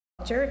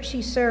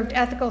She served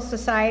ethical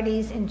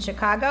societies in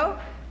Chicago,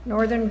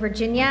 Northern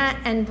Virginia,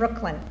 and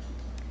Brooklyn.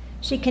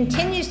 She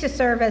continues to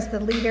serve as the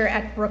leader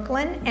at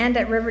Brooklyn and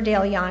at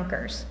Riverdale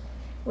Yonkers,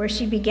 where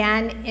she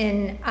began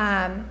in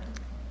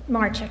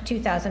March of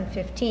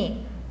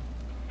 2015.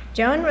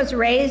 Jone was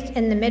raised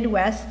in the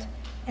Midwest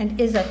and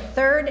is a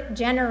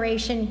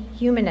third-generation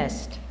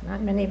humanist.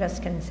 Not many of us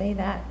can say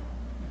that.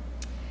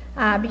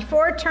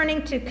 Before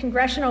turning to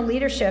congressional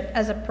leadership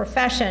as a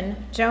profession,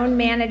 Jone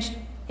managed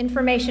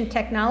information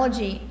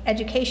technology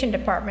education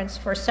departments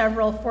for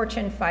several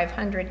Fortune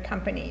 500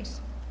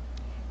 companies.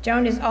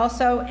 Jone is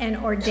also an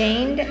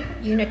ordained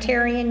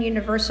Unitarian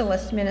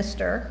Universalist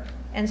minister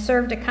and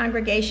served a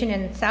congregation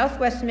in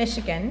Southwest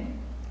Michigan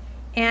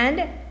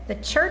and the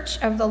Church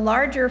of the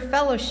Larger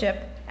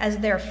Fellowship as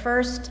their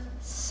first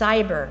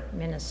cyber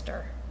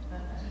minister.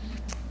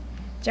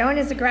 Jone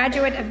is a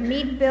graduate of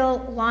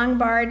Meadville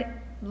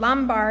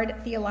Lombard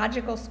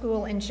Theological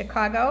School in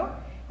Chicago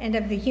and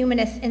of the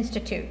Humanist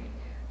Institute,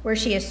 where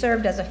she has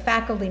served as a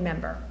faculty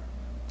member.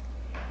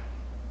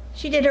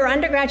 She did her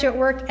undergraduate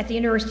work at the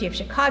University of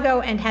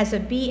Chicago and has a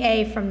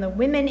BA from the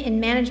Women in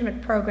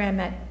Management program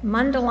at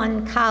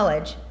Mundelein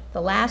College,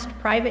 the last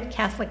private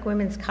Catholic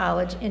women's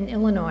college in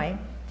Illinois,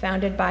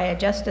 founded by a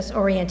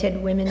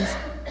justice-oriented women's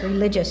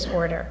religious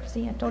order.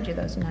 See, I told you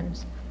those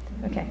nuns.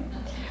 Okay.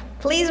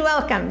 Please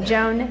welcome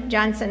Jone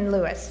Johnson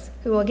Lewis,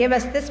 who will give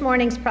us this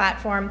morning's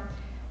platform,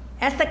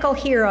 Ethical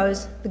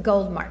Heroes, the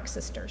Goldmark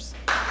Sisters.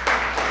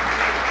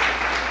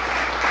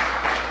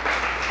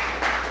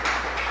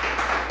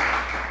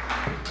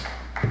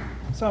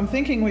 So I'm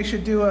thinking we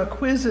should do a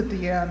quiz at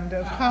the end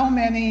of how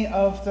many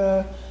of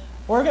the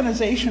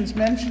organizations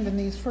mentioned in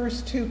these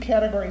first two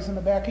categories in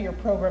the back of your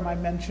program I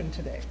mentioned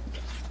today.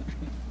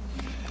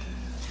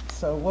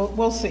 So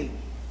we'll see.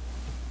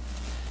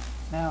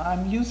 Now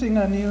I'm using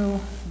a new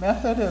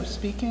method of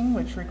speaking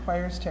which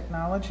requires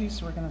technology,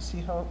 so we're going to see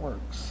how it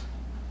works.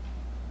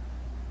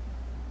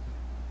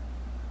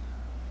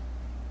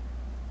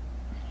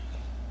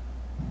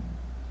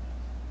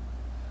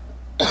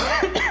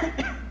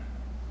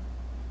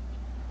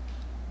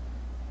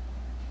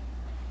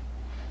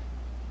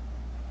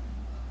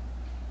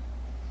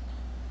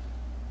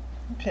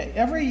 Okay,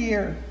 every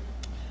year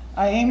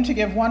I aim to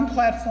give one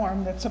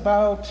platform that's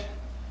about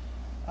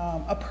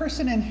a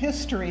person in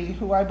history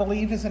who I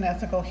believe is an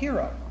ethical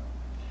hero.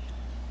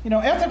 You know,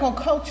 ethical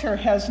culture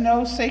has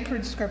no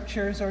sacred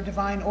scriptures or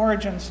divine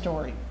origin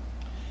story.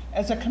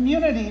 As a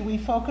community, we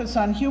focus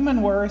on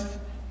human worth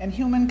and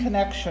human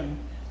connection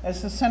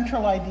as the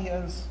central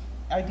ideals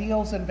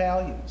and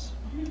values.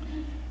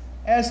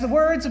 As the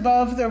words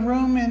above the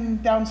room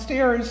and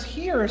downstairs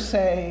here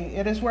say,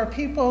 it is where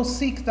people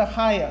seek the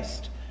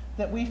highest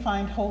that we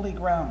find holy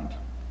ground.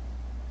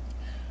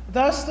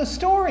 Thus, the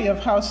story of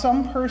how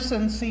some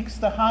person seeks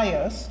the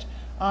highest,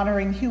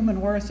 honoring human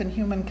worth and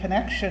human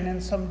connection in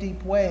some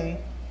deep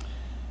way,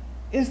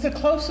 is the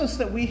closest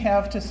that we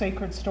have to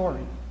sacred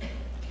story.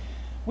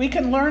 We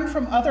can learn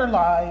from other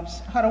lives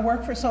how to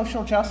work for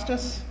social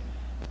justice,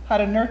 how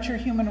to nurture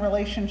human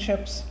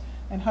relationships,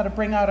 and how to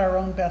bring out our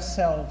own best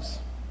selves.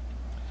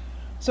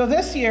 So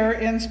this year,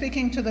 in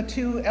speaking to the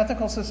two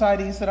ethical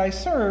societies that I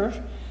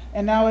serve,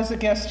 and now as a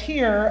guest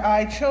here,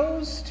 I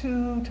chose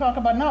to talk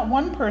about not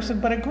one person,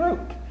 but a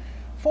group.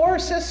 4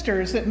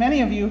 sisters that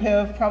many of you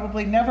have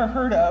probably never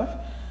heard of,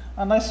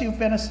 unless you've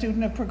been a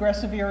student of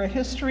progressive era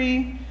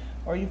history,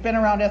 or you've been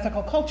around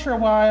ethical culture a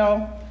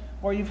while,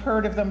 or you've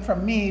heard of them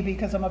from me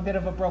because I'm a bit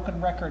of a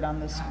broken record on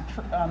this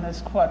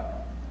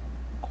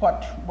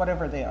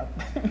whatever they are,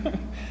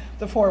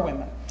 the 4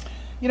 women.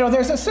 You know,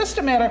 there's a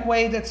systematic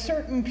way that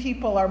certain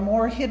people are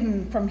more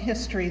hidden from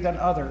history than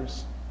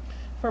others.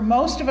 For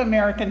most of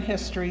American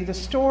history, the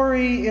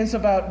story is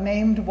about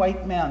named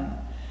white men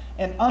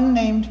and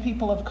unnamed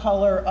people of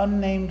color,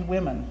 unnamed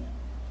women.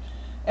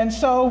 And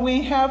so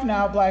we have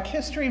now Black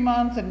History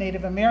Month and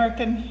Native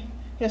American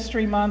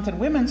History Month and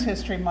Women's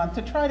History Month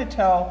to try to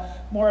tell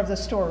more of the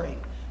story.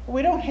 But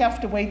we don't have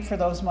to wait for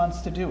those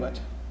months to do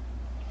it.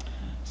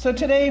 So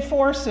today,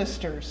 4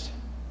 sisters.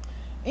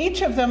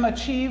 Each of them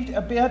achieved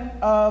a bit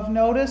of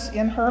notice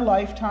in her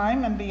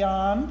lifetime and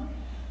beyond,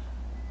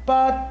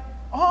 but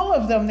all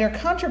of them, their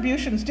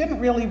contributions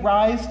didn't really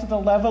rise to the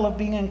level of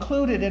being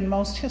included in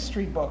most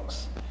history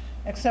books,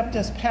 except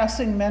as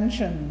passing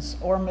mentions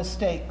or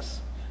mistakes.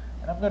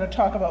 And I'm going to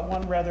talk about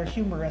one rather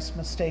humorous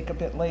mistake a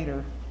bit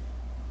later.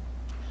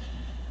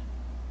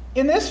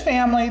 In this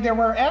family, there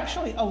were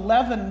actually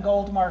 11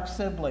 Goldmark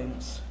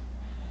siblings.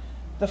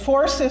 The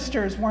 4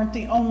 sisters weren't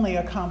the only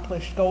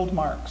accomplished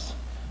Goldmarks.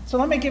 So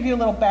let me give you a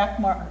little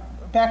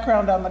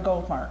background on the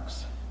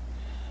Goldmarks.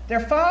 Their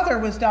father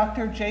was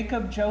Dr.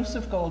 Jakob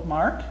Joseph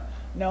Goldmark,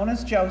 known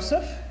as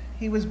Joseph.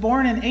 He was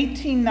born in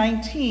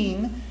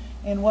 1819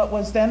 in what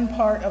was then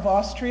part of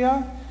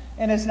Austria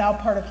and is now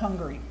part of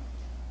Hungary.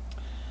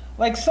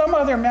 Like some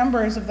other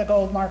members of the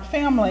Goldmark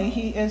family,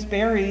 he is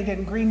buried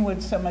in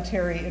Greenwood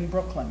Cemetery in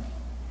Brooklyn.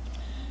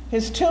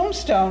 His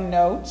tombstone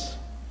notes,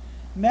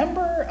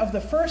 member of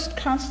the First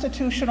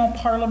Constitutional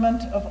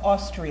Parliament of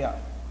Austria.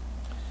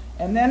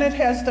 And then it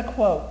has the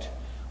quote,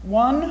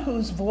 "One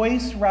whose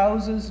voice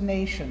rouses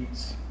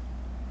nations."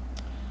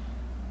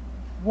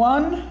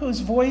 One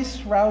whose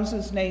voice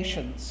rouses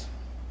nations.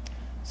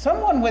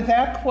 Someone with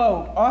that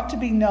quote ought to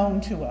be known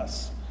to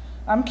us.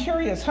 I'm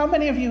curious, how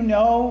many of you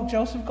know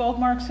Joseph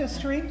Goldmark's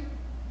history?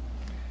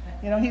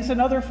 You know, he's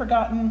another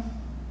forgotten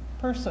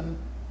person.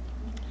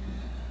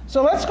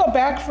 So let's go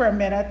back for a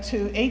minute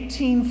to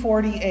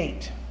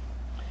 1848.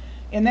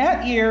 In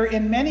that year,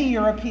 in many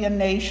European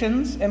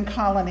nations and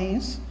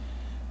colonies,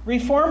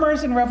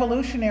 reformers and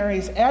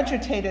revolutionaries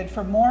agitated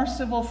for more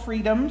civil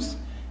freedoms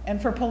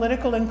and for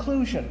political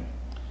inclusion,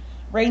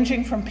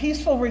 ranging from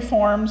peaceful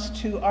reforms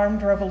to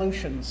armed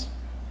revolutions.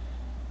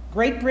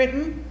 Great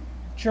Britain,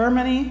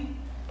 Germany,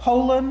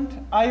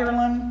 Poland,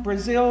 Ireland,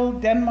 Brazil,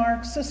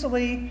 Denmark,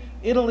 Sicily,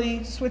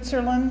 Italy,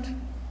 Switzerland.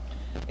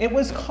 It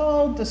was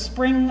called the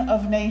Spring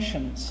of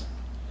Nations.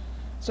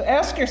 So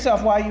ask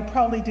yourself why you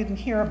probably didn't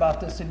hear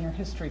about this in your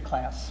history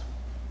class.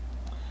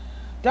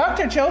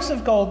 Dr.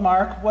 Joseph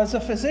Goldmark was a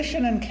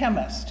physician and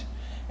chemist,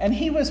 and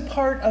he was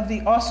part of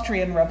the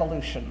Austrian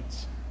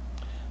revolutions.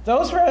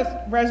 Those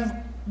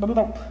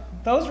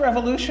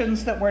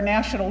revolutions that were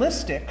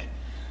nationalistic,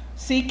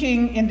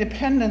 seeking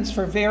independence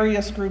for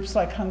various groups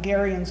like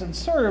Hungarians and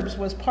Serbs,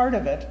 was part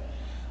of it.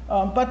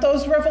 But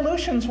those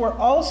revolutions were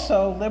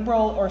also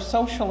liberal or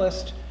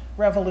socialist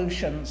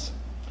revolutions,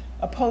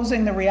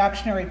 opposing the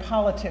reactionary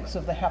politics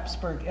of the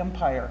Habsburg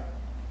Empire.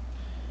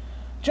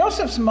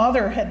 Joseph's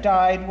mother had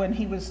died when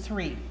he was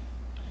 3.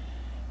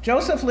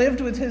 Joseph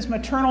lived with his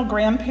maternal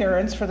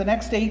grandparents for the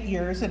next 8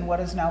 years in what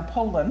is now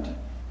Poland.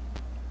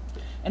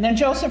 And then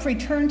Joseph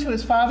returned to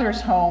his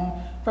father's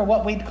home for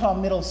what we'd call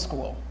middle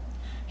school.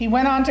 He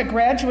went on to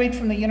graduate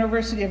from the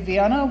University of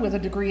Vienna with a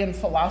degree in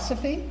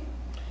philosophy.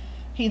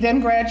 He then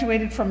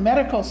graduated from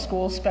medical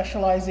school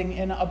specializing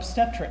in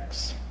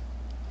obstetrics.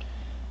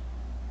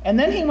 And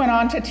then he went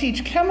on to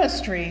teach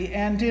chemistry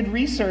and did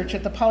research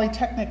at the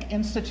Polytechnic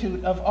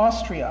Institute of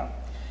Austria.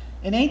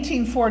 In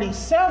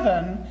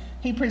 1847,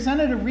 he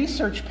presented a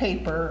research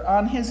paper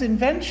on his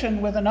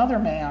invention with another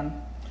man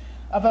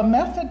of a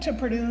method to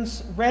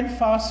produce red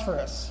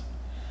phosphorus,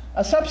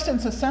 a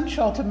substance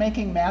essential to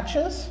making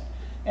matches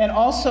and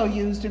also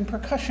used in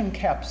percussion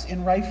caps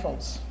in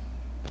rifles.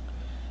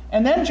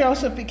 And then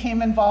Joseph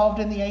became involved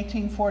in the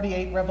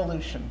 1848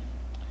 revolution.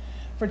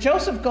 For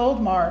Joseph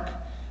Goldmark,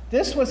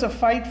 this was a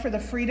fight for the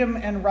freedom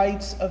and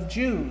rights of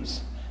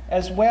Jews,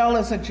 as well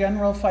as a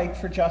general fight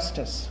for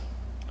justice.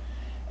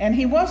 And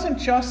he wasn't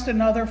just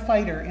another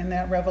fighter in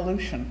that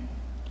revolution.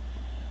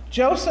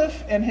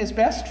 Joseph and his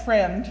best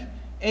friend,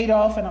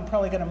 Adolf, and I'm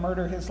probably going to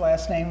murder his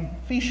last name,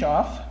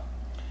 Fischoff,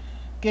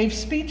 gave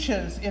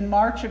speeches in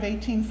March of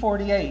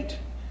 1848,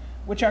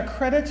 which are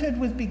credited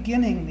with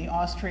beginning the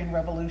Austrian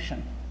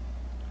Revolution.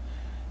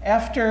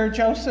 After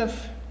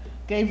Joseph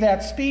gave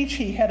that speech,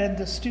 he headed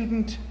the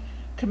student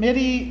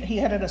committee. He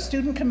headed a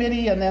student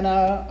committee and then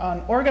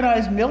an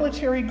organized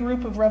military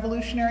group of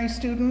revolutionary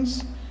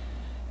students.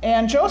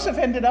 And Joseph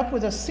ended up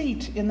with a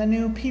seat in the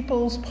new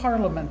People's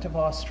Parliament of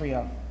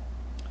Austria.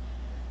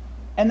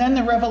 And then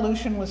the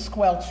revolution was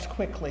squelched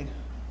quickly.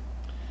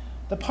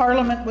 The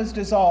parliament was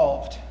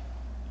dissolved.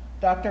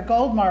 Dr.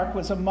 Goldmark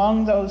was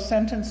among those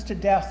sentenced to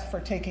death for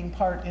taking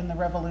part in the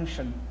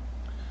revolution.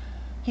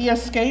 He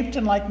escaped,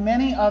 and like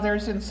many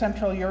others in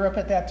Central Europe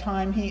at that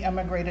time, he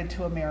emigrated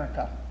to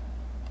America.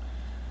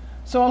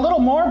 So a little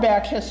more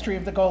back history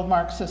of the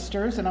Goldmark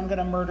sisters, and I'm going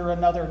to murder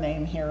another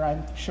name here,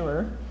 I'm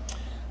sure.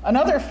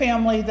 Another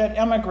family that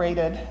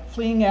emigrated,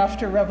 fleeing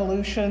after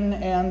revolution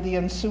and the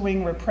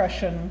ensuing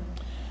repression,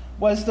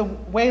 was the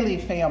Wehle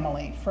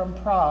family from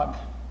Prague,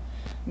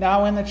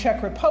 now in the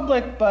Czech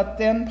Republic, but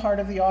then part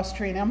of the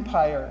Austrian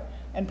Empire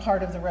and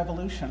part of the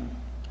revolution.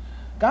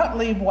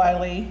 Gottlieb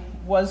Wehle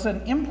was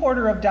an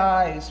importer of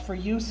dyes for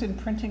use in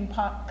printing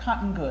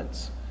cotton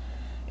goods.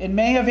 In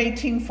May of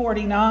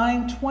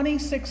 1849,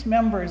 26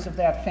 members of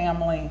that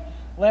family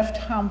left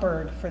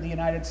Hamburg for the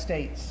United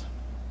States.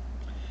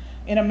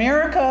 In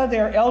America,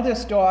 their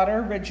eldest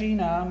daughter,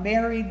 Regina,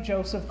 married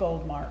Joseph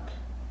Goldmark.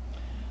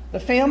 The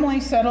family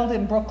settled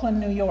in Brooklyn,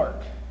 New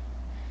York.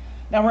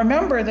 Now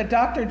remember that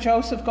Dr.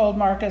 Joseph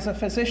Goldmark, as a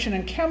physician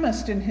and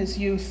chemist in his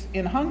youth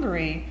in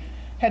Hungary,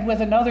 had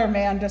with another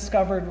man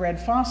discovered red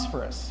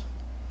phosphorus.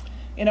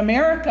 In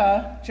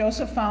America,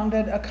 Joseph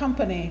founded a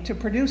company to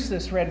produce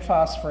this red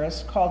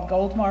phosphorus called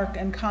Goldmark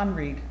and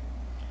Conried.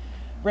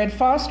 Red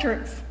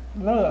phosphorus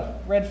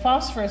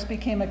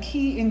became a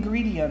key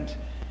ingredient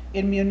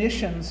in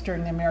munitions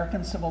during the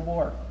American Civil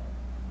War.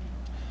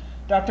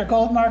 Dr.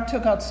 Goldmark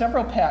took out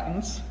several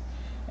patents,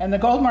 and the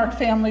Goldmark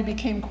family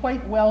became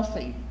quite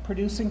wealthy,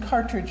 producing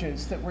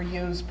cartridges that were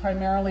used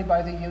primarily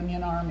by the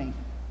Union Army.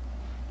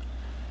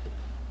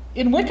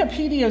 In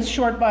Wikipedia's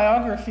short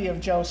biography of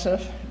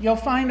Joseph, you'll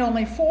find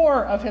only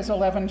 4 of his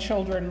 11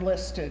 children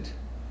listed.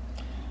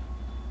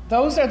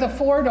 Those are the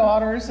 4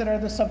 daughters that are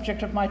the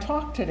subject of my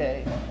talk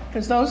today,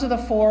 because those are the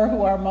 4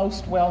 who are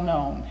most well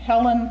known: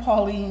 Helen,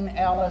 Pauline,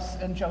 Alice,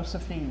 and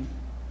Josephine.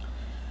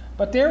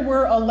 But there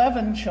were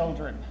 11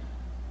 children.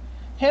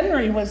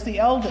 Henry was the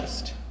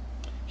eldest,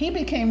 He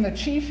became the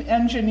chief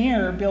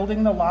engineer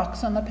building the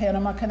locks on the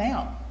Panama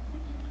Canal.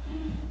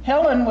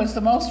 Helen was the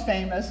most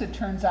famous, it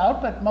turns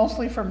out, but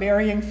mostly for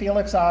marrying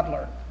Felix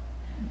Adler.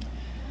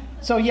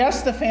 So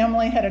yes, the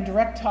family had a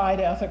direct tie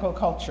to ethical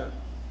culture.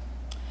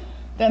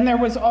 Then there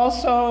was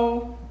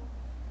also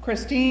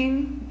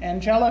Christine,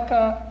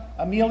 Angelica,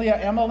 Amelia,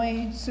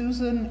 Emily,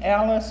 Susan,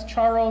 Alice,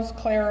 Charles,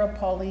 Clara,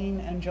 Pauline,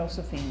 and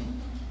Josephine.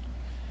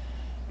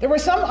 There were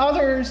some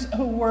others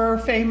who were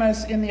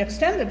famous in the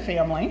extended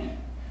family.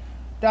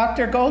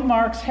 Dr.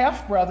 Goldmark's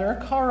half-brother,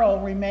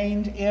 Karl,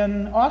 remained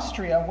in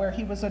Austria, where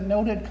he was a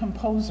noted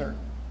composer.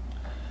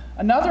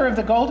 Another of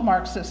the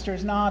Goldmark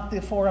sisters, not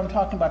the four I'm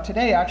talking about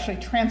today, actually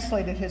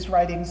translated his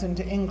writings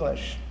into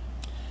English.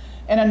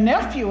 And a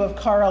nephew of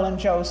Karl and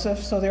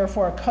Joseph, so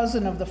therefore a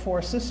cousin of the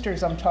four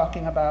sisters I'm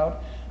talking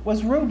about,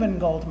 was Reuben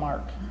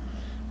Goldmark.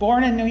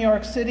 Born in New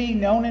York City,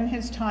 known in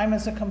his time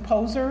as a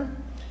composer,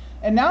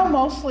 and now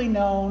mostly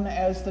known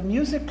as the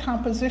music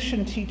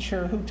composition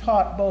teacher who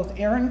taught both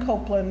Aaron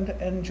Copland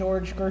and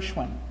George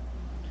Gershwin.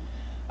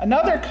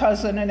 Another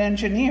cousin, an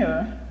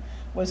engineer,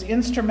 was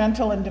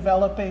instrumental in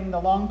developing the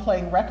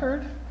long-playing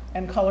record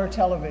and color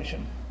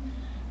television.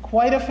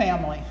 Quite a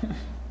family.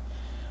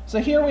 So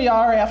here we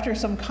are after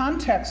some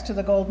context to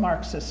the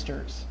Goldmark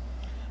sisters,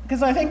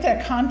 because I think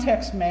that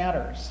context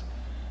matters.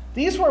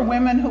 These were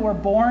women who were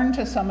born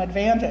to some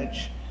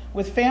advantage,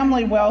 with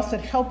family wealth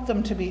that helped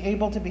them to be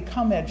able to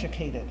become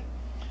educated.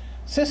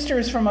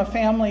 Sisters from a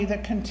family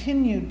that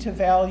continued to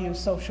value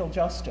social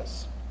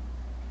justice.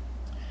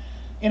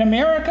 In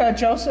America,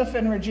 Joseph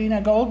and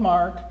Regina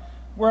Goldmark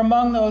were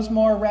among those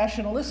more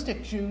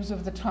rationalistic Jews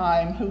of the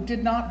time who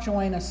did not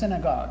join a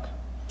synagogue.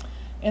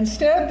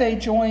 Instead, they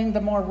joined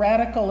the more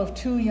radical of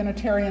two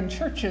Unitarian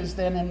churches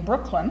then in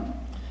Brooklyn,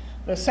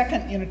 the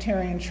Second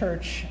Unitarian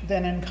Church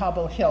then in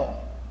Cobble Hill.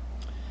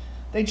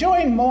 They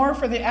joined more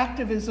for the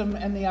activism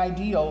and the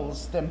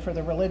ideals than for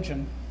the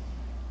religion.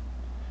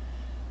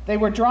 They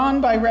were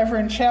drawn by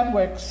Reverend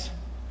Chadwick's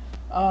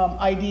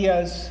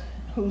ideas,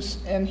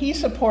 and he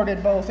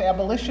supported both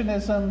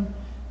abolitionism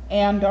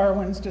and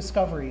Darwin's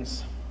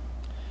discoveries.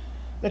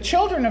 The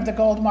children of the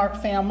Goldmark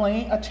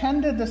family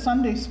attended the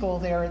Sunday school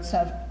there at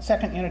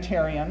Second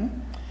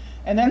Unitarian,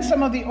 and then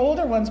some of the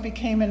older ones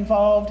became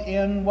involved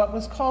in what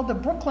was called the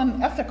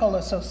Brooklyn Ethical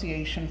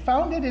Association,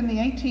 founded in the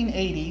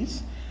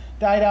 1880s,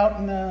 died out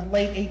in the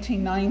late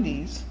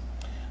 1890s.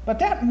 But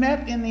that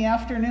met in the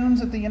afternoons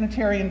at the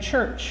Unitarian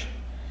Church.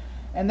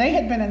 And they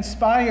had been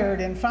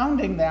inspired in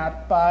founding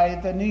that by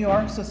the New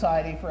York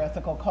Society for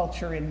Ethical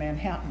Culture in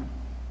Manhattan.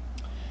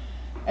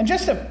 And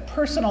just a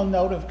personal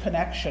note of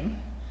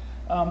connection,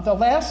 the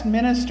last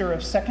minister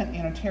of Second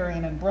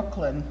Unitarian in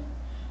Brooklyn,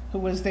 who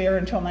was there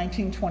until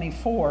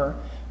 1924,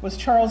 was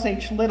Charles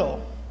H.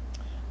 Little,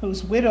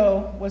 whose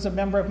widow was a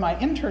member of my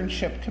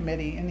internship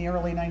committee in the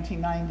early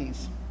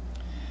 1990s.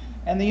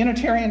 And the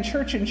Unitarian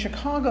Church in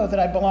Chicago that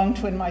I belonged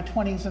to in my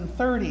 20s and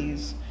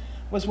 30s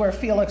was where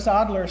Felix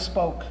Adler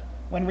spoke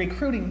when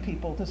recruiting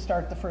people to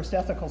start the first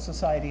ethical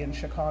society in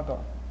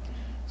Chicago.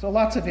 So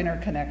lots of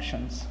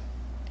interconnections.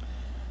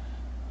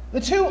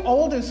 The two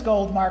oldest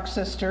Goldmark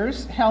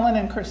sisters, Helen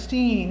and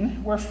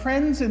Christine, were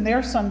friends in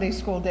their Sunday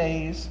school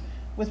days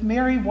with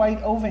Mary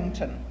White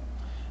Ovington,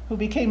 who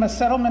became a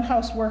settlement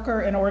house worker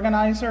and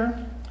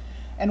organizer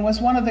and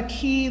was one of the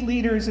key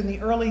leaders in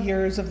the early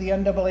years of the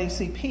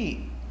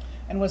NAACP,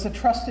 and was a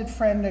trusted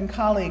friend and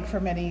colleague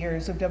for many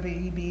years of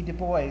W.E.B. Du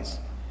Bois.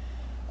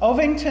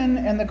 Ovington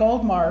and the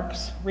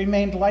Goldmarks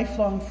remained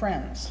lifelong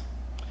friends.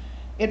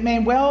 It may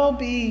well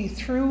be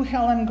through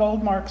Helen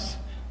Goldmark's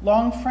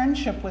long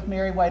friendship with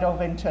Mary White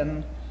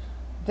Ovington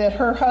that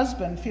her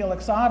husband,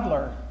 Felix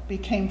Adler,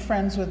 became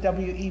friends with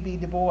W.E.B.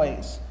 Du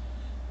Bois.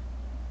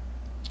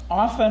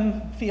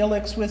 Often,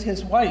 Felix, with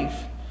his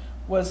wife,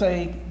 was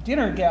a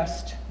dinner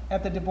guest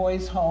at the Du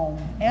Bois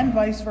home, and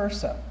vice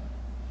versa.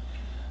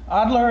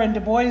 Adler and Du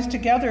Bois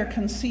together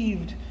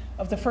conceived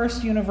of the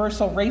first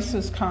Universal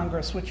Races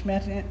Congress, which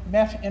met in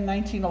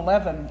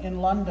 1911 in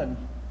London.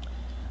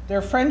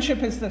 Their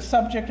friendship is the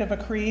subject of a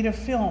creative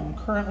film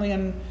currently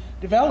in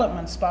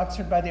development,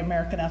 sponsored by the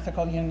American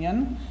Ethical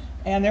Union,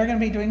 and they're going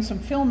to be doing some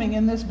filming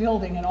in this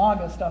building in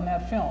August on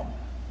that film.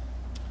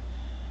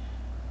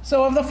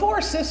 So of the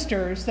four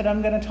sisters that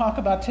I'm going to talk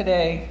about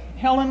today,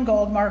 Helen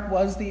Goldmark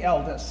was the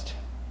eldest.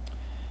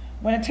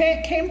 When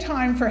it came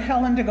time for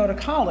Helen to go to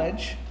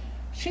college,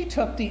 she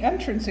took the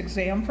entrance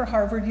exam for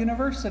Harvard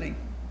University,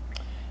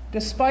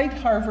 despite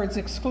Harvard's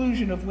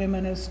exclusion of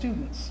women as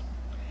students,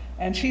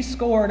 and she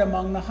scored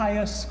among the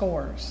highest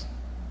scores.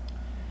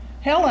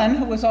 Helen,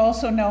 who was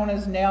also known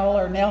as Nell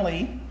or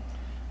Nellie,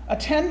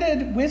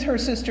 attended with her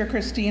sister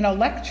Christine a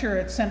lecture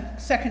at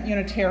Second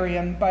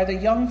Unitarian by the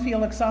young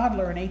Felix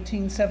Adler in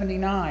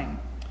 1879,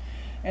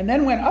 and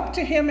then went up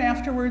to him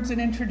afterwards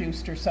and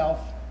introduced herself.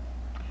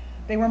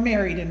 They were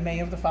married in May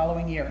of the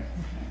following year,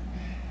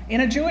 in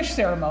a Jewish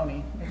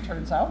ceremony, it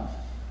turns out.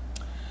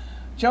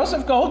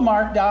 Joseph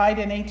Goldmark died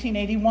in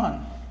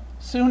 1881,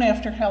 soon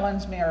after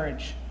Helen's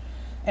marriage,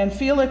 and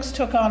Felix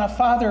took on a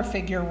father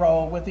figure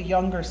role with the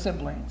younger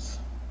siblings.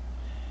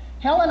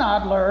 Helen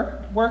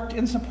Adler worked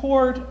in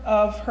support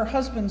of her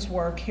husband's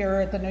work here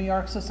at the New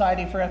York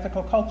Society for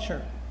Ethical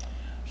Culture.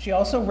 She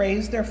also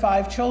raised their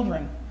 5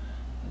 children.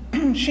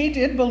 She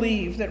did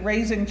believe that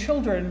raising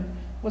children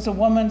was a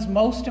woman's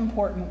most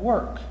important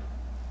work.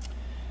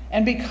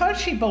 And because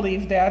she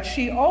believed that,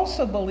 she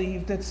also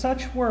believed that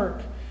such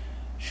work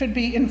should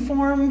be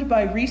informed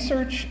by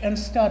research and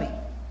study.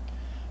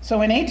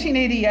 So in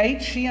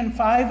 1888, she and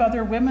 5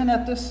 other women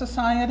at this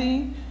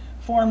society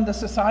formed the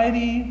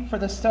Society for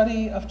the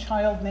Study of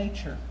Child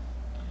Nature.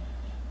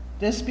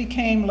 This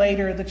became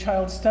later the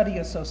Child Study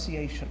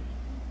Association.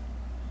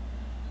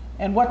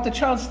 And what the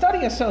Child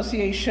Study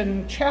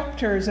Association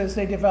chapters, as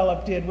they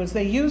developed, did was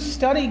they used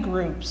study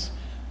groups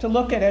to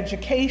look at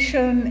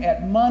education,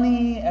 at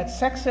money, at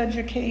sex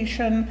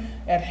education,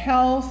 at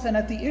health, and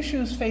at the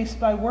issues faced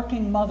by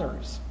working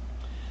mothers.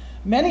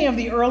 Many of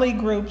the early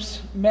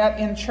groups met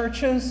in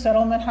churches,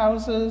 settlement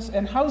houses,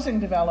 and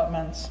housing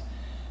developments,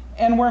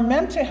 and were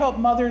meant to help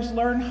mothers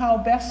learn how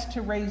best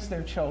to raise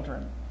their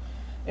children.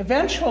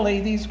 Eventually,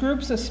 these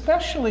groups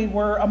especially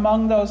were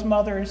among those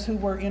mothers who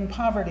were in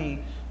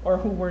poverty or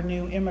who were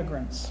new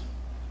immigrants.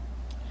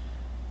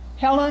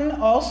 Helen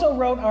also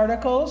wrote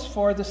articles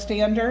for The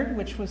Standard,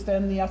 which was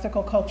then the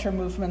Ethical Culture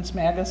Movement's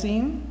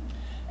magazine,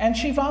 and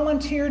she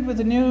volunteered with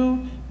the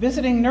new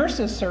Visiting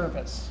Nurses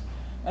Service,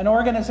 an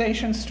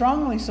organization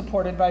strongly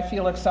supported by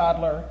Felix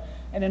Adler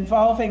and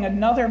involving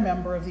another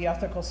member of the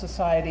Ethical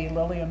Society,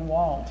 Lillian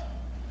Wald.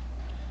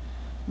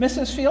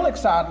 Mrs.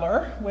 Felix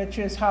Adler, which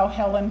is how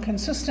Helen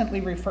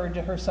consistently referred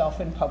to herself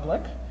in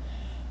public,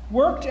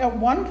 worked at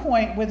one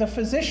point with a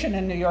physician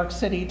in New York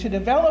City to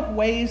develop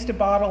ways to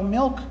bottle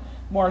milk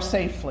more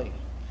safely,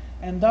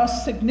 and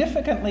thus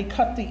significantly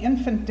cut the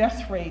infant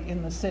death rate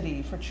in the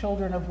city for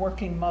children of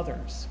working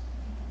mothers.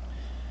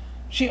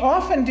 She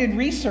often did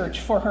research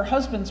for her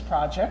husband's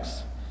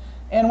projects,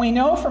 and we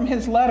know from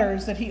his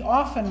letters that he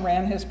often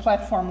ran his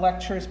platform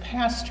lectures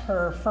past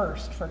her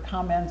first for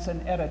comments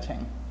and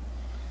editing.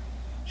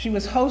 She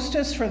was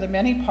hostess for the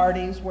many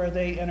parties where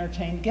they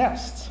entertained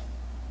guests.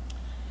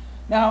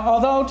 Now,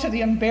 although to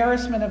the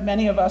embarrassment of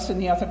many of us in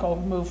the ethical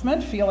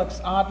movement,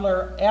 Felix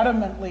Adler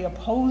adamantly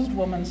opposed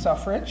women's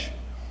suffrage,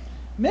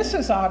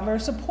 Mrs. Adler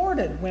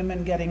supported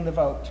women getting the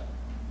vote.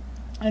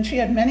 And she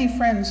had many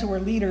friends who were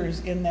leaders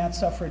in that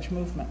suffrage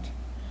movement.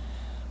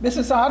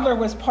 Mrs. Adler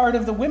was part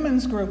of the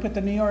women's group at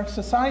the New York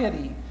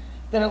Society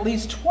that at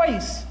least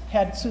twice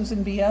had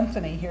Susan B.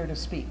 Anthony here to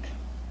speak.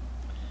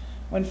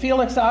 When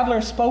Felix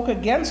Adler spoke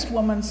against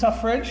women's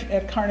suffrage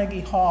at Carnegie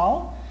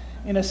Hall,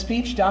 in a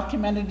speech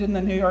documented in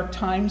the New York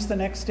Times the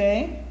next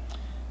day,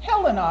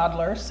 Helen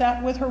Adler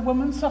sat with her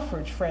women's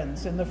suffrage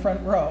friends in the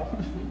front row.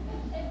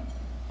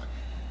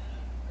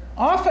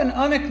 Often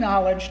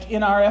unacknowledged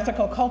in our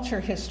ethical culture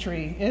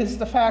history is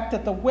the fact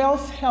that the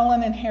wealth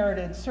Helen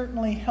inherited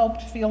certainly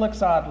helped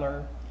Felix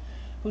Adler,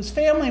 whose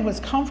family was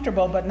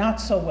comfortable but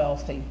not so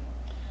wealthy,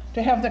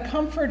 to have the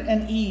comfort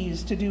and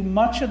ease to do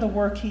much of the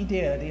work he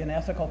did in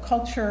ethical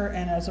culture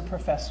and as a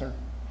professor.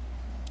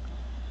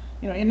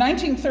 In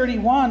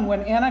 1931,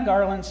 when Anna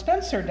Garland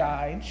Spencer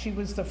died, she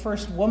was the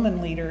first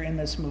woman leader in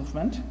this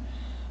movement.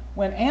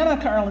 When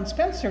Anna Garland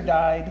Spencer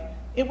died,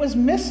 it was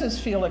Mrs.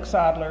 Felix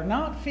Adler,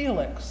 not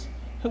Felix,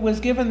 who was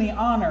given the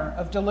honor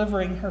of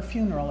delivering her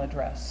funeral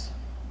address.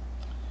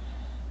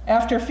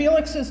 After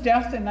Felix's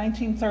death in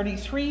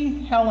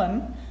 1933,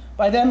 Helen,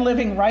 by then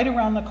living right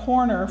around the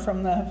corner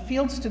from the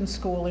Fieldston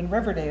School in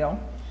Riverdale,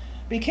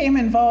 became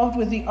involved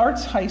with the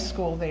Arts High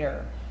School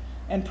there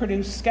and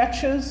produced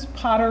sketches,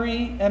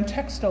 pottery, and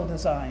textile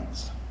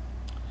designs.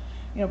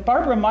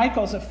 Barbara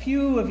Michaels, a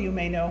few of you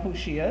may know who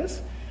she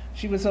is.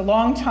 She was a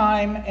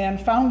longtime and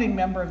founding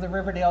member of the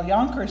Riverdale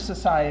Yonkers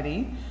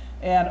Society,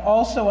 and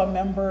also a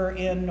member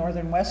in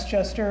Northern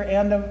Westchester,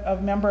 and a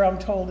member, I'm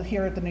told,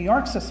 here at the New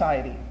York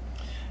Society.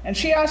 And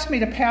she asked me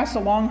to pass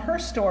along her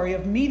story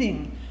of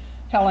meeting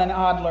Helen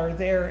Adler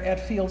there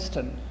at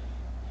Fieldston.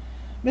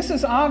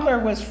 Mrs. Adler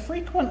was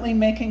frequently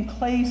making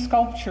clay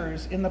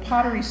sculptures in the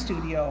pottery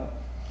studio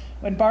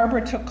when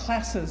Barbara took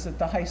classes at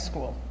the high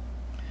school.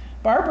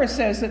 Barbara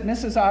says that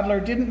Mrs. Adler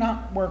did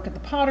not work at the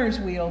potter's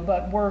wheel,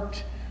 but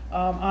worked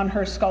on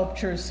her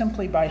sculptures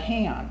simply by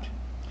hand.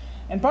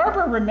 And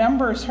Barbara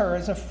remembers her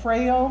as a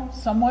frail,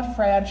 somewhat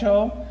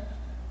fragile,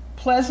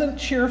 pleasant,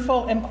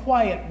 cheerful, and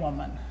quiet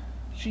woman.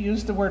 She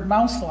used the word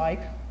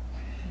mouse-like,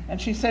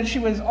 and she said she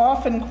was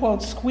often,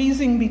 quote,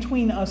 squeezing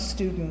between us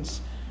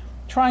students,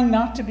 trying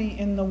not to be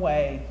in the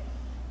way.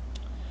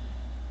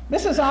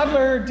 Mrs.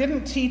 Adler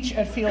didn't teach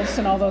at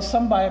Fieldston, although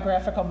some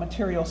biographical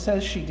material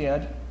says she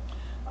did,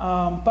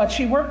 but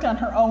she worked on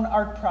her own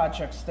art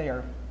projects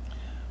there.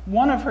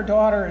 One of her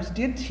daughters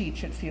did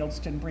teach at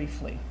Fieldston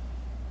briefly.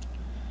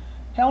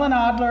 Helen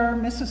Adler,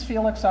 Mrs.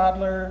 Felix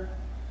Adler,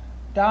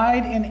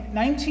 died in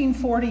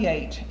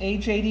 1948,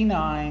 age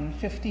 89,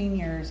 15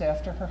 years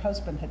after her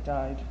husband had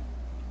died.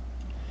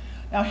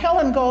 Now,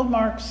 Helen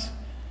Goldmark's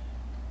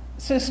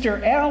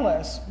sister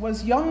Alice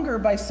was younger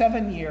by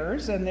 7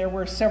 years, and there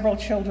were several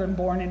children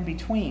born in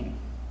between.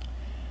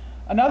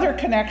 Another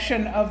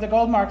connection of the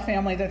Goldmark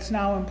family that's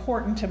now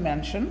important to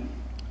mention,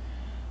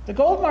 the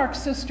Goldmark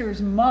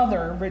sisters'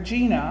 mother,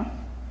 Regina,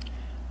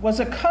 was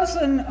a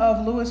cousin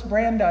of Louis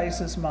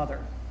Brandeis's mother.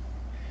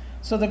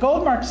 So the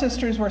Goldmark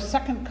sisters were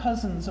second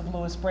cousins of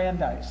Louis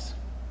Brandeis.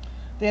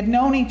 They had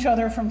known each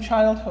other from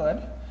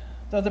childhood,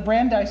 though the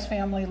Brandeis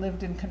family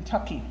lived in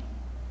Kentucky.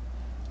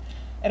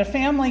 At a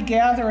family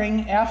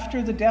gathering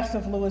after the death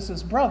of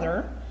Louis's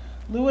brother,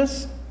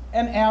 Louis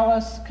and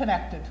Alice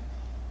connected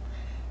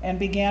and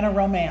began a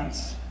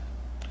romance.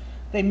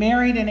 They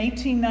married in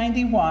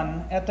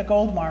 1891 at the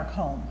Goldmark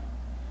home.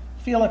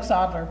 Felix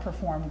Adler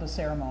performed the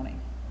ceremony.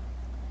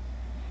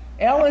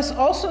 Alice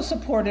also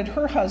supported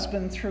her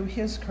husband through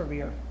his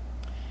career.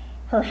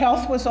 Her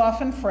health was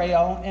often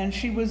frail, and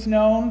she was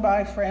known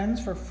by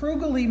friends for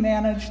frugally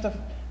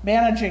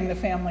managing the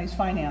family's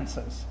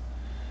finances.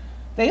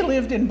 They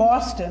lived in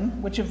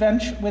Boston, with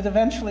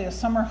eventually a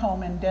summer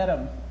home in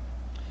Dedham.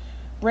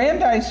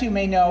 Brandeis, you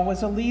may know,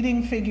 was a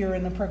leading figure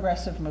in the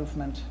progressive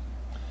movement.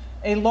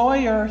 A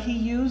lawyer, he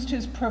used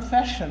his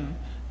profession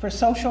for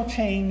social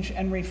change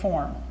and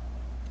reform.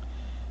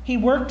 He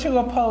worked to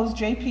oppose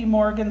J.P.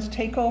 Morgan's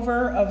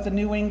takeover of the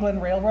New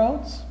England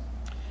railroads.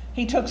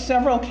 He took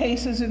several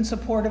cases in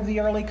support of the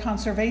early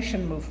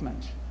conservation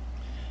movement.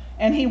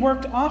 And he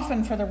worked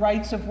often for the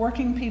rights of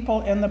working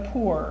people and the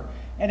poor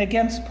and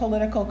against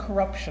political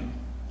corruption.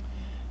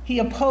 He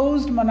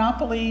opposed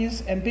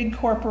monopolies and big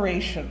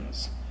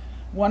corporations.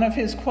 One of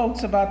his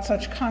quotes about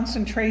such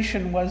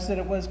concentration was that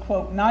it was,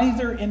 quote,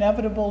 neither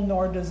inevitable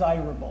nor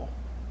desirable.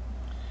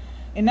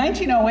 In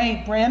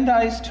 1908,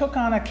 Brandeis took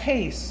on a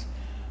case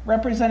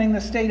representing the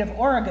state of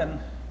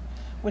Oregon,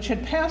 which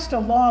had passed a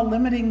law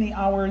limiting the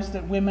hours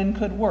that women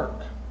could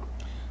work.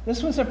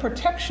 This was a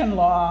protection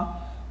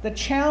law that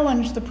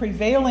challenged the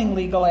prevailing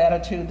legal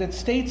attitude that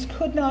states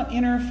could not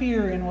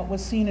interfere in what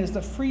was seen as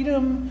the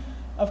freedom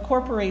of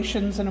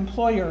corporations and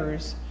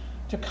employers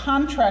to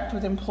contract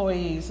with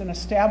employees and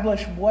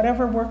establish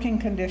whatever working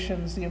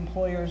conditions the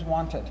employers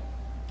wanted.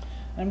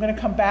 And I'm going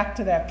to come back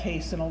to that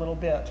case in a little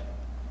bit.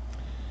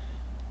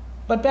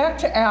 But back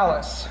to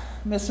Alice,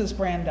 Mrs.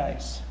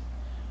 Brandeis.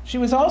 She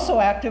was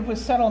also active with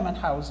settlement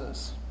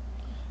houses.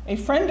 A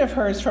friend of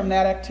hers from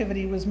that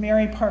activity was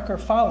Mary Parker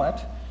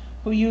Follett,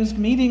 who used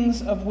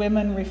meetings of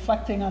women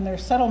reflecting on their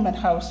settlement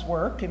house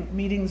work, and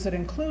meetings that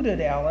included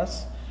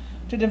Alice,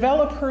 to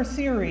develop her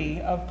theory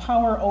of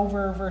power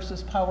over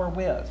versus power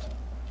with,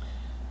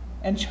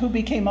 and who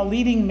became a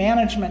leading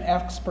management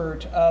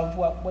expert of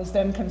what was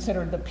then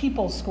considered the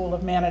People's School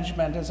of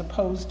Management as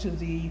opposed to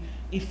the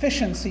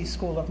Efficiency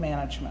School of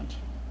Management.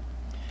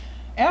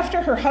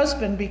 After her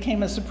husband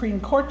became a Supreme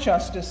Court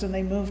justice and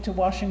they moved to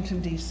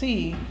Washington,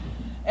 D.C.,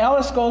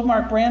 Alice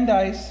Goldmark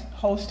Brandeis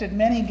hosted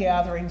many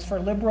gatherings for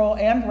liberal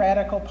and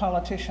radical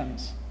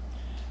politicians.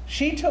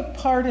 She took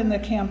part in the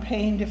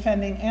campaign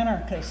defending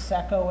anarchists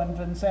Sacco and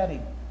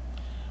Vanzetti.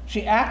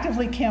 She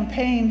actively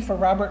campaigned for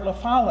Robert La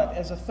Follette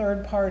as a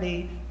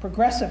third-party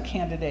progressive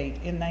candidate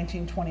in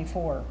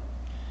 1924.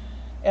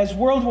 As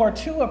World War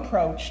II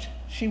approached,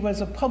 she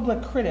was a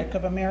public critic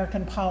of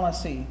American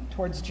policy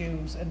towards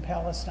Jews and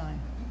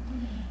Palestine.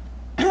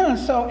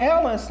 So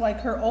Alice, like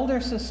her older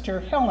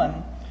sister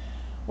Helen,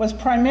 was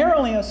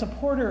primarily a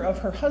supporter of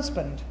her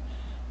husband,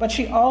 but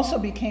she also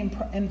became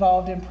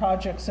involved in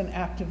projects and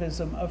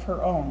activism of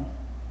her own.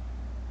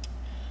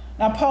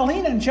 Now,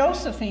 Pauline and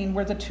Josephine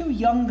were the two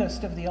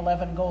youngest of the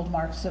 11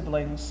 Goldmark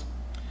siblings.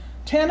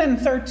 10 and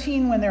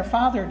 13 when their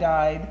father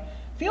died.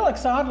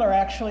 Felix Adler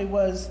actually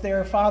was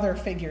their father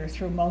figure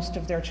through most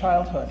of their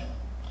childhood.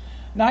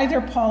 Neither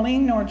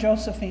Pauline nor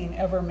Josephine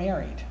ever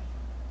married.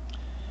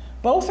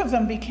 Both of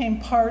them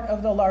became part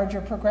of the larger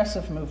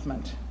progressive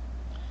movement.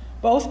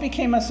 Both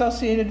became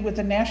associated with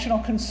the National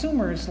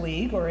Consumers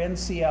League, or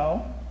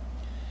NCL,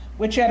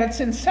 which at its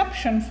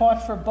inception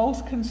fought for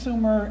both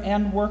consumer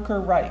and worker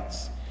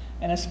rights,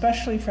 and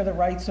especially for the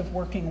rights of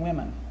working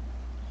women.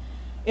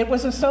 It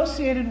was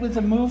associated with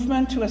the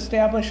movement to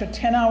establish a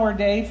 10-hour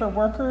day for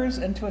workers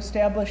and to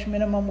establish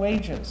minimum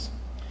wages,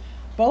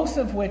 both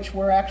of which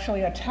were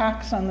actually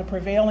attacks on the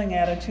prevailing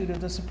attitude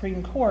of the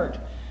Supreme Court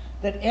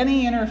that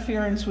any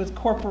interference with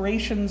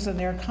corporations and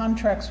their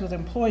contracts with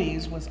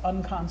employees was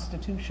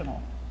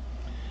unconstitutional.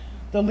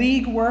 The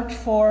League worked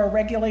for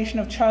regulation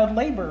of child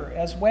labor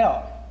as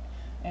well,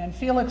 and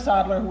Felix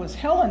Adler, who was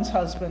Helen's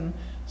husband,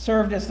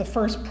 served as the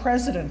first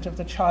president of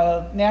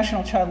the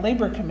National Child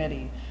Labor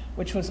Committee,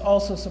 which was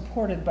also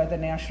supported by the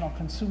National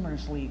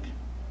Consumers League.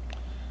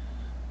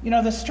 You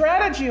know, the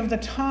strategy of the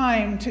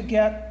time to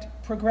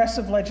get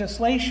progressive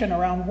legislation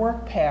around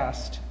work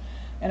passed,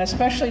 and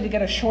especially to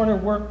get a shorter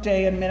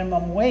workday and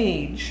minimum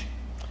wage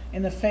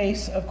in the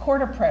face of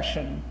court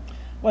oppression,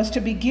 was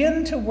to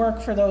begin to work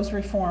for those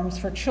reforms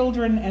for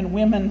children and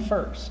women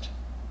first.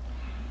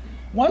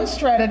 One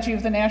strategy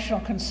of the National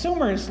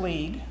Consumers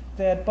League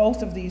that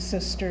both of these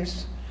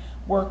sisters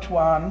worked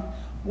on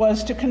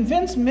was to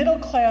convince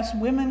middle-class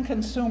women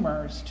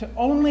consumers to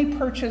only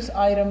purchase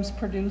items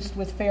produced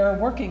with fair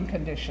working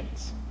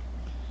conditions.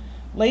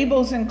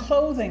 Labels in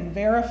clothing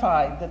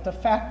verified that the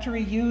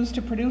factory used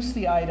to produce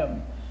the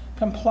item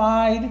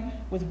complied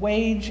with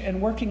wage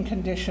and working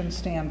condition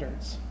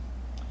standards.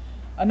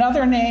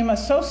 Another name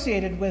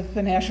associated with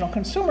the National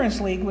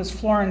Consumers League was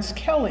Florence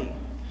Kelley.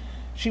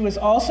 She was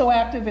also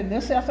active in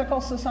this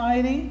ethical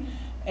society,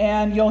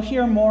 and you'll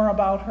hear more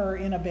about her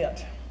in a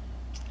bit.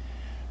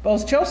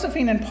 Both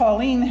Josephine and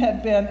Pauline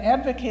had been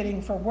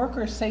advocating for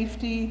worker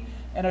safety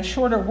and a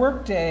shorter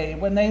workday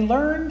when they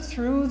learned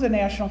through the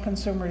National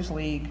Consumers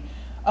League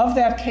of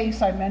that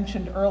case I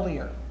mentioned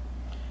earlier.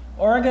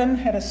 Oregon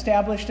had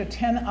established a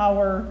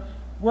 10-hour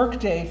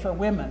workday for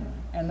women,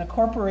 and the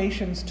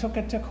corporations took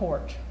it to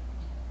court.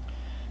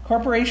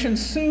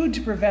 Corporations sued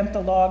to prevent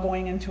the law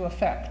going into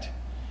effect.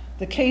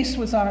 The case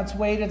was on its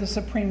way to the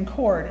Supreme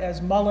Court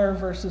as Muller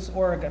versus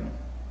Oregon.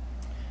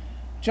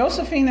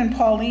 Josephine and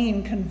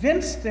Pauline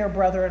convinced their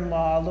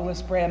brother-in-law,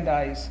 Louis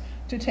Brandeis,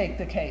 to take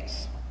the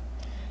case.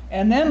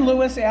 And then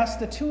Louis asked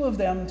the two of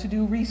them to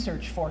do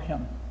research for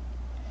him.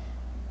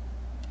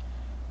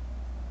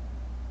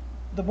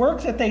 The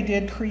work that they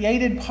did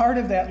created part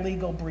of that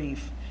legal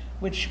brief,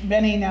 which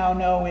many now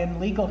know in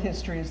legal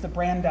history as the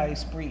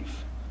Brandeis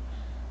brief.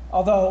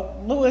 Although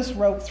Louis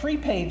wrote 3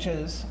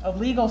 pages of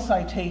legal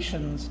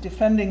citations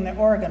defending the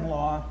Oregon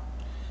law,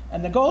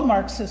 and the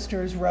Goldmark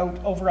sisters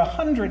wrote over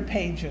 100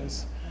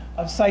 pages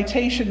of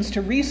citations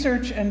to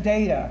research and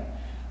data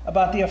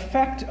about the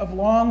effect of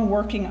long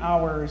working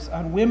hours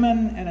on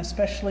women and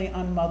especially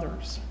on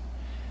mothers.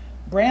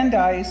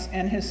 Brandeis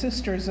and his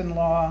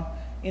sisters-in-law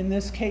in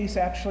this case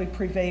actually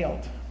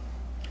prevailed.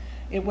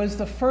 It was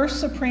the first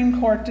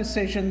Supreme Court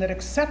decision that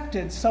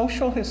accepted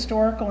social,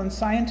 historical, and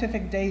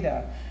scientific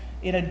data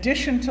in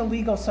addition to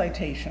legal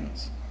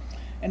citations,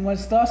 and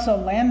was thus a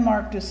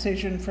landmark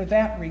decision for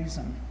that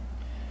reason.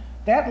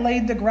 That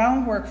laid the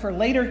groundwork for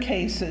later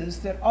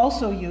cases that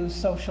also used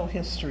social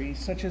history,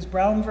 such as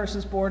Brown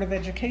versus Board of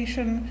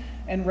Education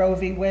and Roe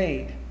v.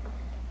 Wade.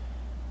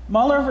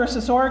 Muller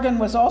versus Oregon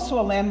was also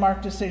a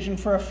landmark decision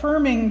for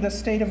affirming the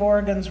state of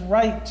Oregon's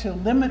right to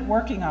limit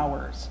working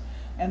hours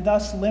and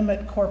thus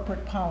limit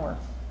corporate power.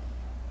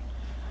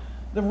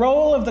 The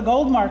role of the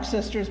Goldmark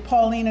sisters,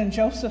 Pauline and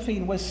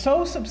Josephine, was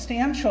so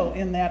substantial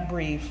in that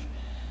brief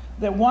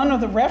that one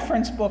of the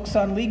reference books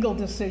on legal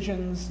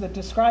decisions that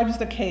describes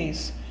the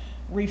case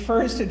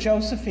refers to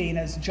Josephine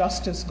as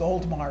Justice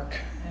Goldmark.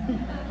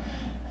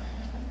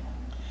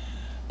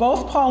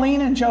 Both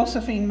Pauline and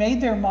Josephine made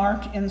their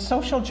mark in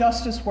social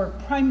justice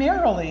work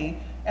primarily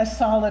as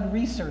solid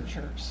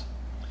researchers.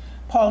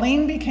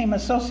 Pauline became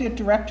Associate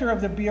Director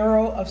of the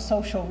Bureau of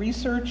Social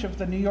Research of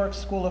the New York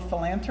School of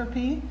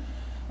Philanthropy,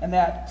 and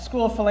that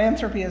School of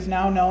Philanthropy is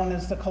now known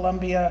as the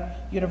Columbia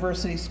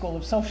University School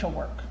of Social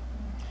Work.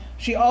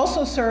 She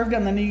also served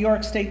on the New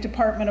York State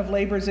Department of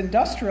Labor's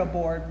Industrial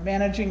Board,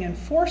 managing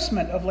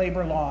enforcement of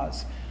labor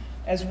laws,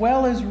 as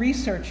well as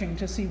researching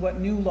to see what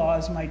new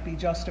laws might be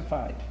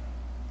justified.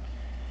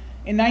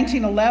 In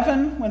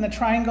 1911, when the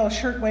Triangle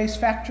Shirtwaist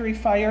Factory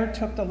fire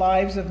took the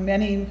lives of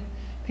many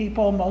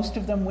people, most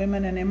of them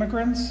women and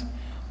immigrants,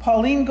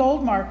 Pauline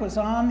Goldmark was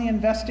on the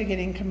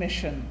investigating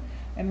commission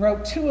and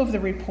wrote 2 of the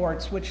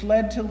reports which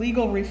led to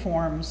legal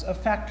reforms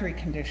of factory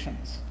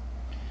conditions.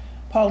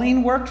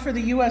 Pauline worked for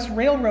the U.S.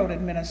 Railroad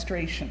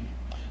Administration,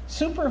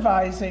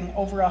 supervising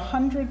over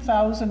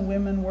 100,000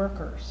 women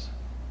workers.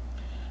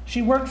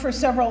 She worked for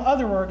several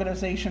other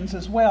organizations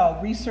as well,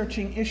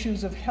 researching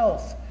issues of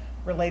health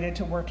related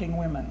to working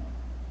women.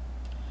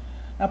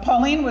 Now,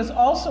 Pauline was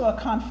also a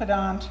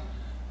confidant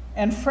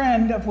and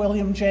friend of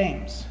William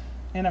James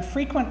and a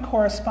frequent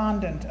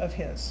correspondent of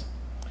his.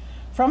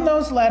 From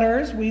those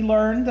letters, we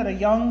learned that a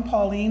young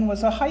Pauline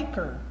was a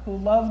hiker who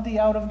loved the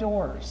out of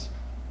doors.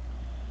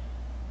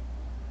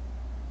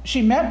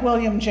 She met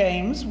William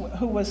James,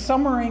 who was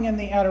summering in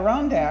the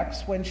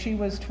Adirondacks when she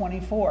was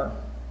 24.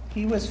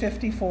 He was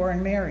 54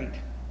 and married.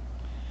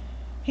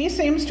 He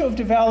seems to have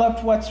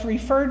developed what's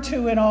referred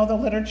to in all the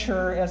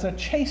literature as a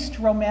chaste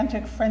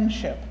romantic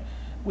friendship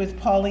with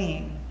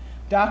Pauline,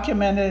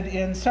 documented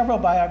in several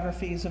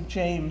biographies of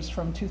James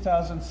from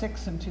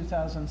 2006 and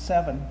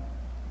 2007.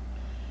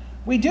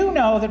 We do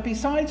know that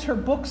besides her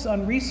books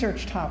on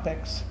research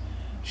topics,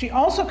 she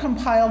also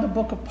compiled a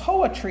book of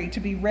poetry to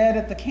be read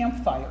at the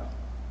campfire.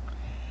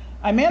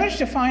 I managed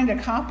to find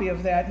a copy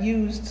of that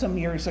used some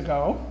years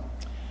ago.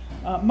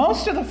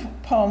 Most of the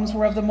poems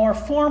were of the more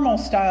formal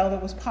style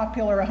that was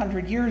popular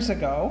 100 years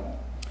ago,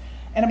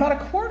 and about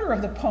a quarter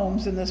of the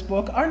poems in this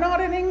book are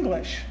not in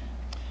English.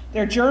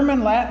 They're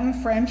German, Latin,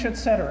 French,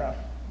 etc.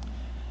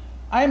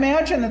 I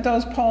imagine that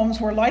those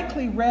poems were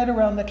likely read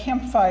around the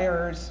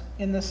campfires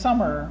in the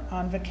summer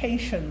on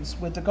vacations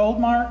with the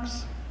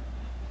Goldmarks,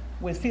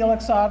 with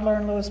Felix Adler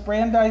and Louis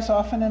Brandeis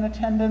often in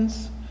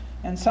attendance,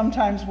 and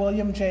sometimes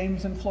William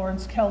James and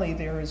Florence Kelley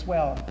there as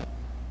well.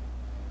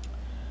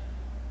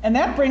 And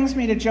that brings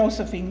me to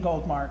Josephine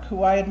Goldmark,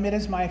 who I admit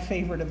is my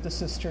favorite of the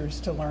sisters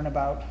to learn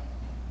about.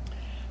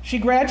 She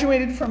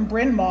graduated from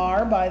Bryn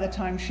Mawr. By the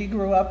time she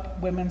grew up,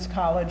 women's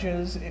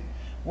colleges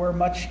were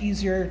much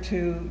easier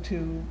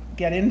to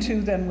get into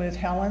than with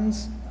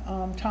Helen's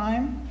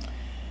time.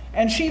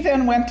 And she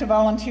then went to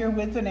volunteer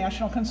with the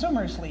National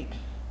Consumers League.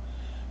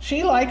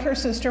 She, like her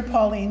sister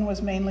Pauline,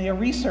 was mainly a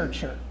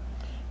researcher,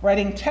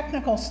 writing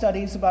technical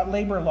studies about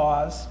labor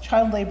laws,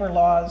 child labor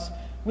laws,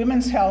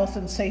 women's health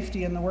and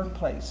safety in the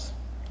workplace.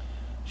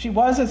 She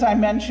was, as I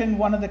mentioned,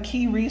 one of the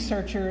key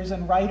researchers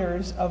and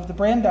writers of the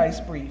Brandeis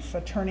Brief,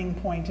 a turning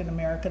point in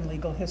American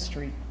legal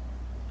history.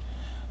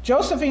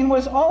 Josephine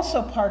was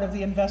also part of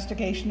the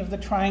investigation of the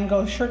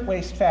Triangle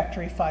Shirtwaist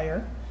Factory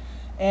fire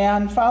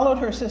and followed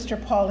her sister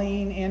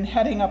Pauline in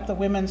heading up the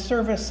women's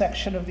service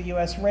section of the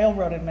U.S.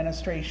 Railroad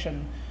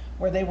Administration,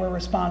 where they were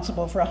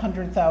responsible for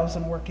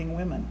 100,000 working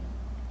women.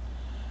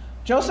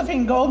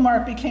 Josephine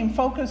Goldmark became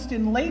focused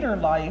in later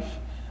life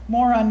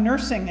more on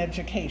nursing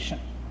education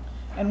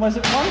and was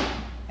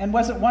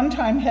at one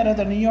time head of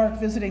the New York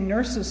Visiting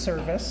Nurses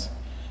Service,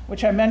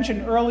 which I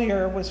mentioned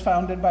earlier was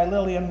founded by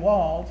Lillian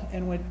Wald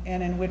and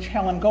in which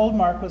Helen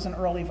Goldmark was an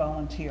early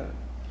volunteer.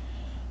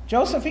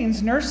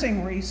 Josephine's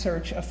nursing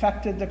research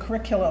affected the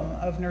curriculum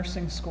of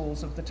nursing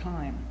schools of the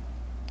time.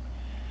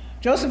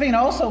 Josephine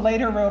also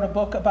later wrote a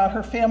book about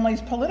her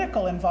family's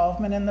political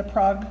involvement in the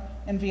Prague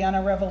and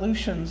Vienna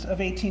revolutions of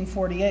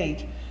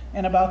 1848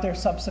 and about their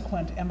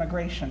subsequent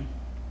emigration.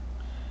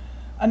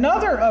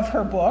 Another of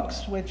her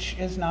books, which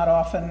is not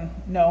often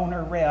known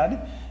or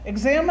read,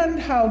 examined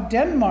how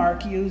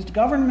Denmark used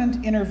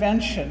government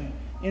intervention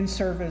in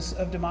service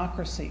of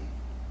democracy.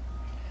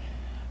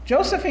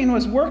 Josephine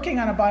was working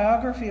on a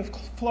biography of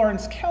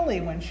Florence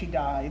Kelley when she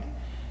died.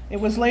 It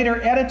was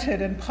later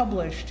edited and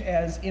published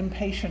as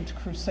Impatient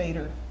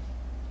Crusader.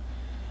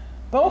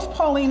 Both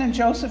Pauline and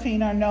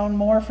Josephine are known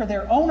more for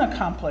their own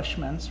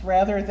accomplishments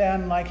rather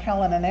than, like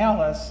Helen and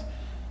Alice,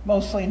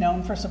 mostly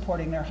known for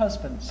supporting their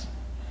husbands.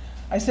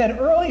 I said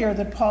earlier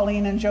that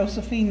Pauline and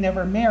Josephine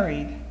never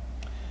married,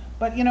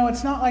 but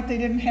it's not like they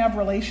didn't have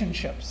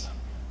relationships.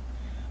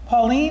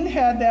 Pauline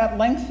had that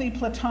lengthy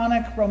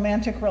platonic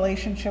romantic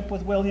relationship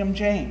with William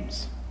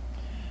James.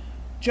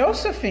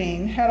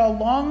 Josephine had a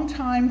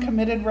long-time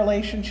committed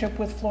relationship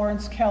with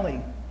Florence Kelley,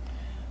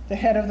 the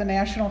head of the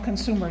National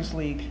Consumers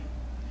League.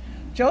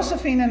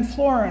 Josephine and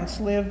Florence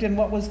lived in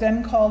what was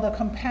then called a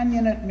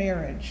companionate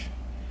marriage.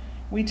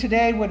 We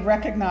today would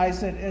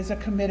recognize it as a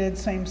committed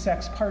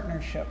same-sex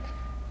partnership.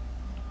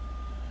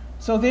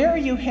 So there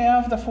you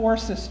have the four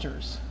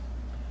sisters,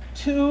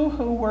 two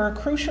who were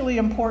crucially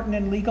important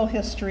in legal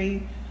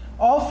history,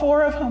 all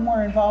four of whom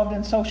were involved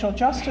in social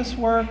justice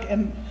work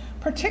and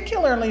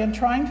particularly in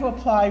trying to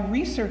apply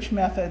research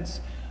methods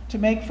to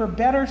make for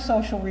better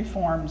social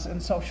reforms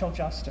and social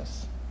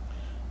justice.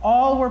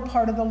 All were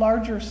part of the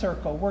larger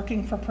circle,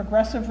 working for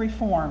progressive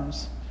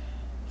reforms,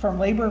 from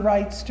labor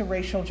rights to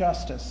racial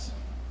justice.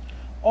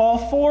 All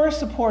four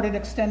supported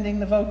extending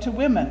the vote to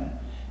women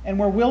and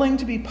were willing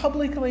to be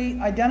publicly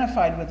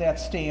identified with that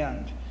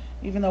stand,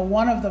 even though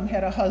one of them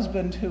had a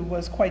husband who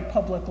was quite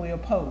publicly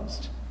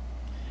opposed.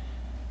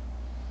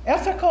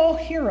 Ethical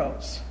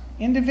heroes,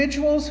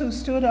 individuals who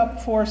stood up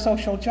for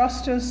social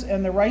justice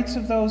and the rights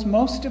of those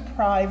most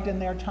deprived in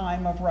their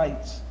time of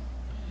rights.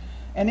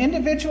 And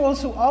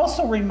individuals who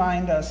also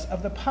remind us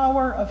of the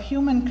power of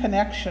human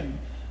connection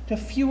to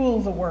fuel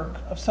the work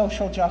of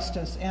social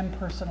justice and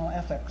personal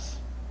ethics.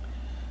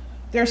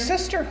 Their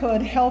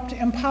sisterhood helped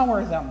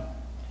empower them,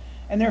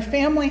 and their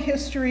family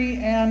history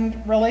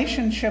and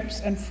relationships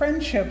and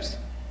friendships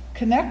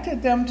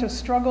connected them to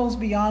struggles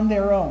beyond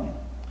their own,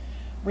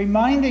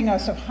 reminding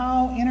us of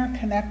how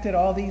interconnected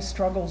all these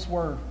struggles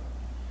were.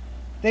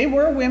 They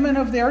were women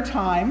of their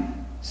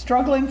time,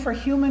 struggling for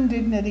human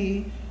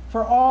dignity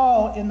for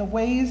all in the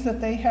ways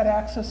that they had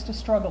access to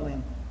struggle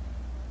in.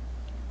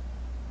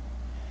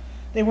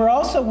 They were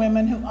also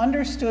women who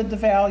understood the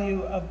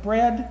value of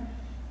bread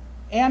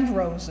and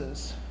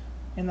roses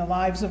in the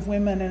lives of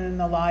women and in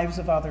the lives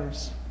of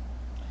others.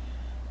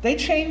 They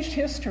changed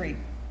history,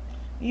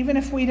 even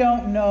if we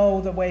don't know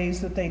the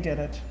ways that they did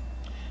it.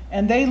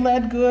 And they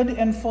led good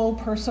and full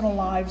personal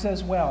lives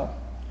as well.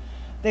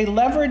 They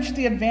leveraged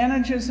the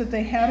advantages that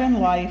they had in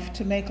life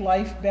to make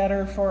life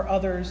better for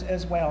others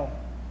as well.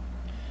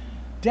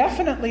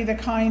 Definitely the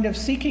kind of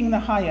seeking the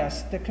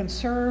highest that can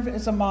serve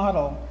as a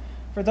model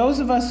for those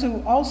of us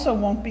who also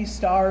won't be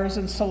stars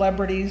and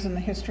celebrities in the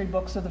history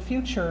books of the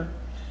future,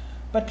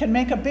 but can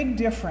make a big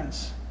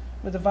difference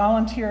with the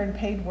volunteer and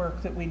paid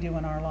work that we do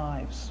in our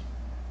lives.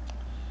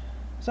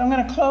 So I'm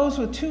going to close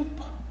with two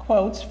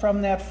quotes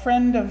from that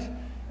friend of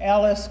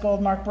Alice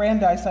Goldmark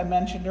Brandeis I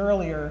mentioned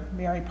earlier,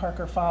 Mary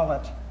Parker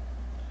Follett.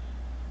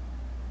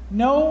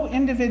 No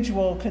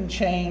individual can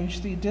change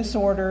the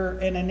disorder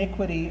and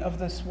iniquity of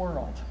this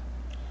world.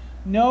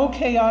 No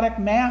chaotic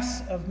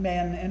mass of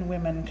men and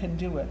women can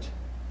do it.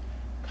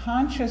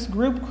 Conscious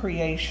group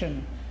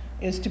creation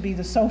is to be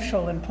the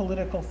social and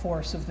political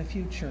force of the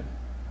future.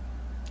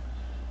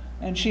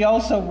 And she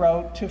also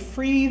wrote, to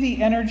free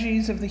the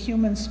energies of the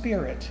human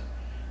spirit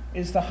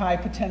is the high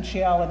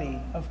potentiality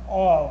of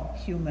all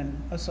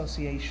human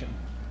association.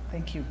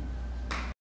 Thank you.